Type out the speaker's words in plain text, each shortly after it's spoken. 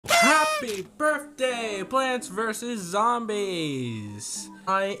Happy birthday, Plants vs. Zombies!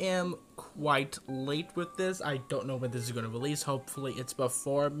 I am quite late with this. I don't know when this is going to release. Hopefully it's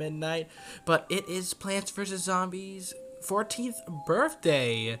before midnight. But it is Plants vs. Zombies' 14th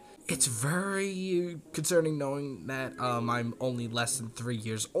birthday. It's very concerning knowing that I'm only less than 3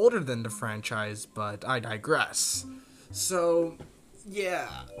 years older than the franchise, but I digress. So, yeah,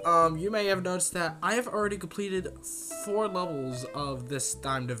 you may have noticed that I have already completed 4 levels of this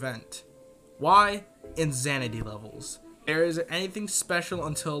timed event. Why? Insanity levels. There isn't anything special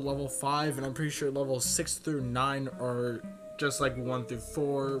until level 5, and I'm pretty sure levels 6 through 9 are just like 1 through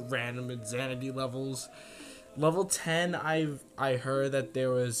 4 random insanity levels. Level 10, I heard that there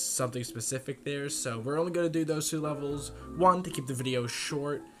was something specific there, so we're only going to do those 2 levels. 1, to keep the video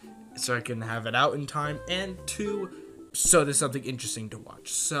short, so I can have it out in time, and 2, so there's something interesting to watch.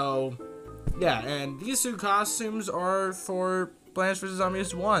 So, yeah, and these 2 costumes are for Plants vs.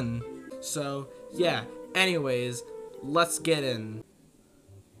 Zombies 1. So, yeah, anyways, let's get in.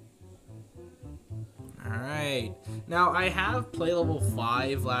 Alright, now I have played level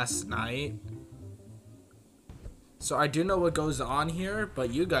 5 last night, so I do know what goes on here,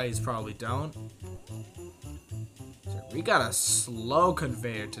 but you guys probably don't. So we got a slow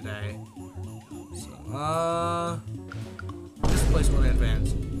conveyor today. So, this place will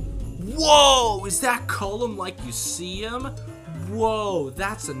advance. Whoa! Is that Column like you see him? Whoa,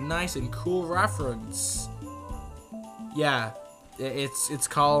 that's a nice and cool reference. Yeah, it's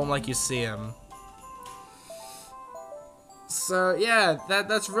Column like you see him. So yeah,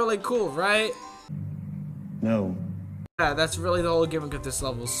 that's really cool, right? No. Yeah, that's really the whole gimmick of this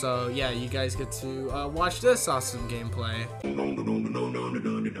level. So yeah, you guys get to watch this awesome gameplay.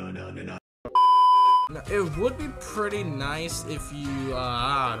 Now, it would be pretty nice if you,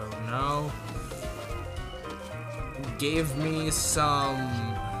 I don't know, gave me some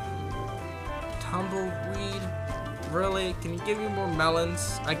tumbleweed. Really? Can you give me more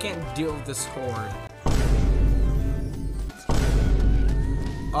melons? I can't deal with this horde.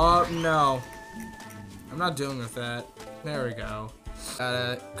 No. I'm not dealing with that. There we go. Got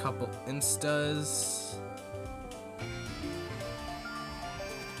a couple instas.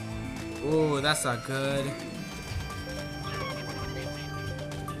 Ooh, that's not good.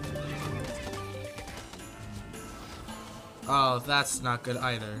 Oh, that's not good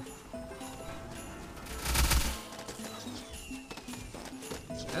either.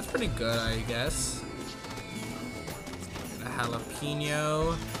 That's pretty good, I guess. Get a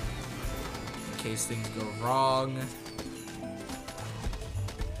jalapeno in case things go wrong.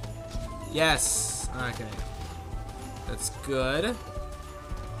 Yes. Okay. That's good.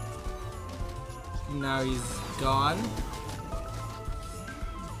 Now he's gone.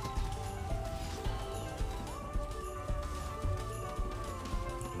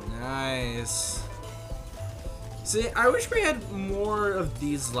 Nice. See, I wish we had more of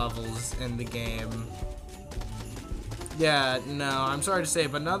these levels in the game. Yeah, no, I'm sorry to say,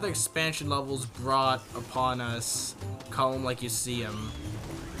 but none of the expansion levels brought upon us Column like you see him.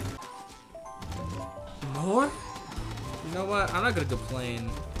 More? You know what? I'm not gonna complain.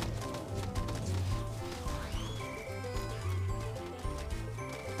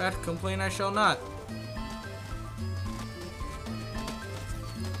 That complain I shall not.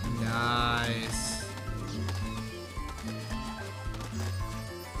 Nice.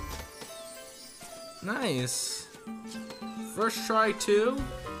 Nice. First try too.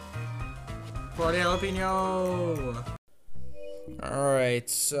 Party jalapeno. Alright,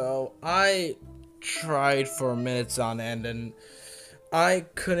 so I tried for minutes on end and I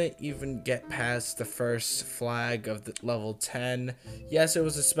couldn't even get past the first flag of the level 10. Yes, it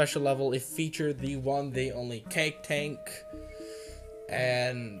was a special level. It featured the one, the only cake tank.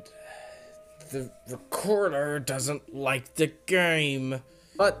 And the recorder doesn't like the game.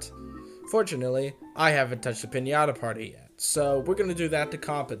 But, fortunately, I haven't touched the pinata party yet. So, we're going to do that to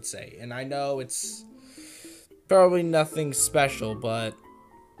compensate. And I know it's probably nothing special, but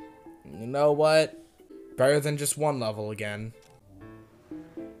you know what? Better than just one level again.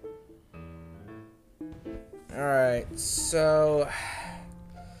 Alright, so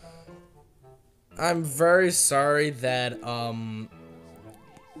I'm very sorry that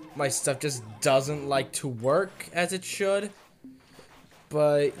my stuff just doesn't like to work as it should,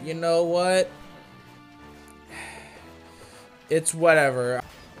 but you know what? It's whatever.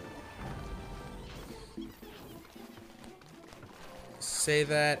 Say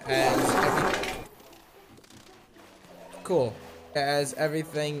that as cool. As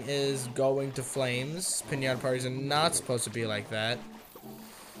everything is going to flames, pinata parties are not supposed to be like that.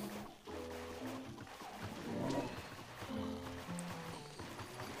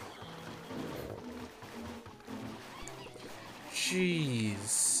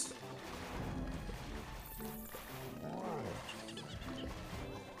 Jeez.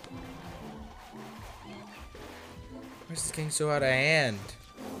 Why is this getting so out of hand?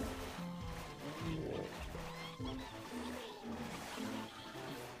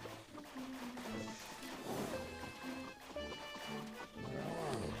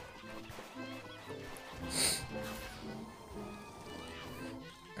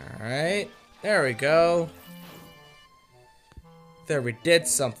 Alright, there we go. There, we did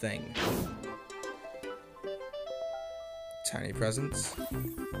something. Tiny presents.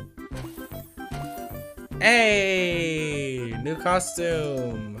 Hey! New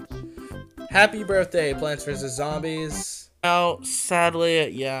costume! Happy birthday, Plants vs. Zombies. Now, sadly,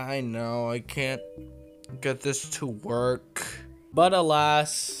 yeah, I know, I can't get this to work. But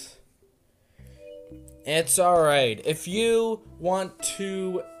alas, it's alright. If you want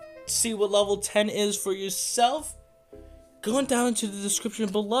to see what level 10 is for yourself, go on down into the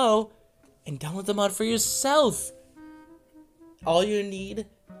description below and download the mod for yourself. All you need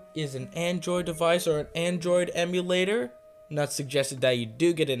is an Android device or an Android emulator. Not suggested that you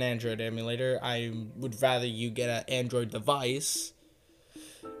do get an Android emulator. I would rather you get an Android device.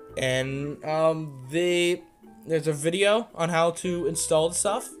 And there's a video on how to install the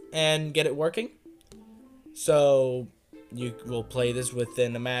stuff and get it working. So you will play this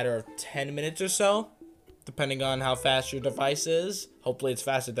within a matter of 10 minutes or so, depending on how fast your device is. Hopefully it's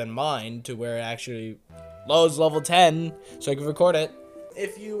faster than mine to where it actually loads level 10 so I can record it.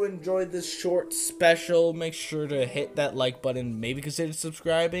 If you enjoyed this short special, make sure to hit that like button, maybe consider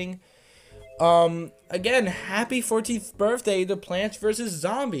subscribing. Again, happy 14th birthday to Plants vs.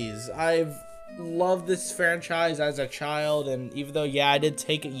 Zombies. I've loved this franchise as a child, and even though, yeah, I did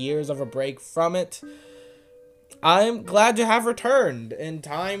take years of a break from it, I'm glad to have returned in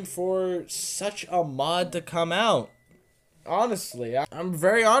time for such a mod to come out. Honestly, I'm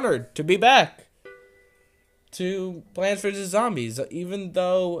very honored to be back to Plants vs. Zombies, even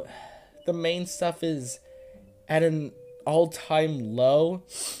though the main stuff is at an all-time low.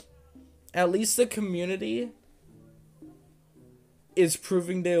 At least the community is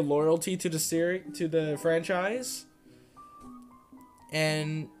proving their loyalty to the series, to the franchise,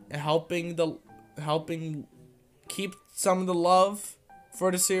 and helping keep some of the love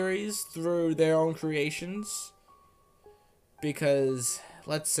for the series through their own creations. Because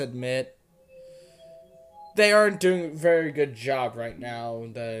let's admit, they aren't doing a very good job right now,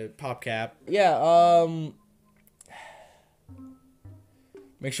 the PopCap. Yeah,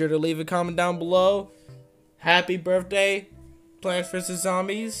 make sure to leave a comment down below. Happy birthday, Plants vs.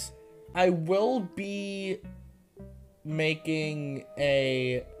 Zombies. I will be making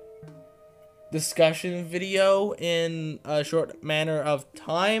a discussion video in a short manner of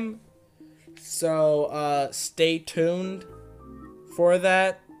time. So, stay tuned for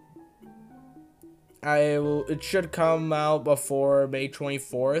that. It should come out before May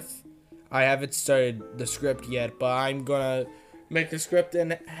 24th. I haven't started the script yet, but I'm gonna make the script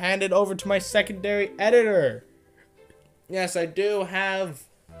and hand it over to my secondary editor. Yes, I do have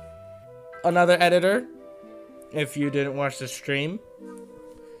another editor, if you didn't watch the stream.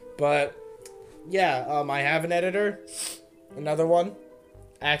 But, yeah, I have an editor. Another one.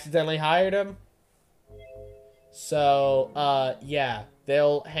 Accidentally hired him. So, yeah.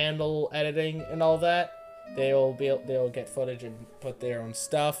 They'll handle editing and all that. They'll get footage and put their own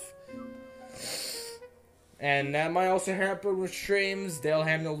stuff. And that might also happen with streams. They'll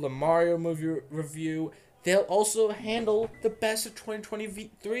handle the Mario movie review. They'll also handle the best of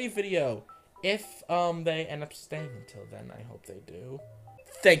 2023 video. If they end up staying until then. I hope they do.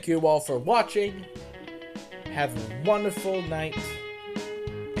 Thank you all for watching. Have a wonderful night.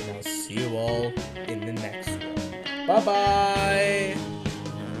 And I'll see you all in the next one. Bye-bye.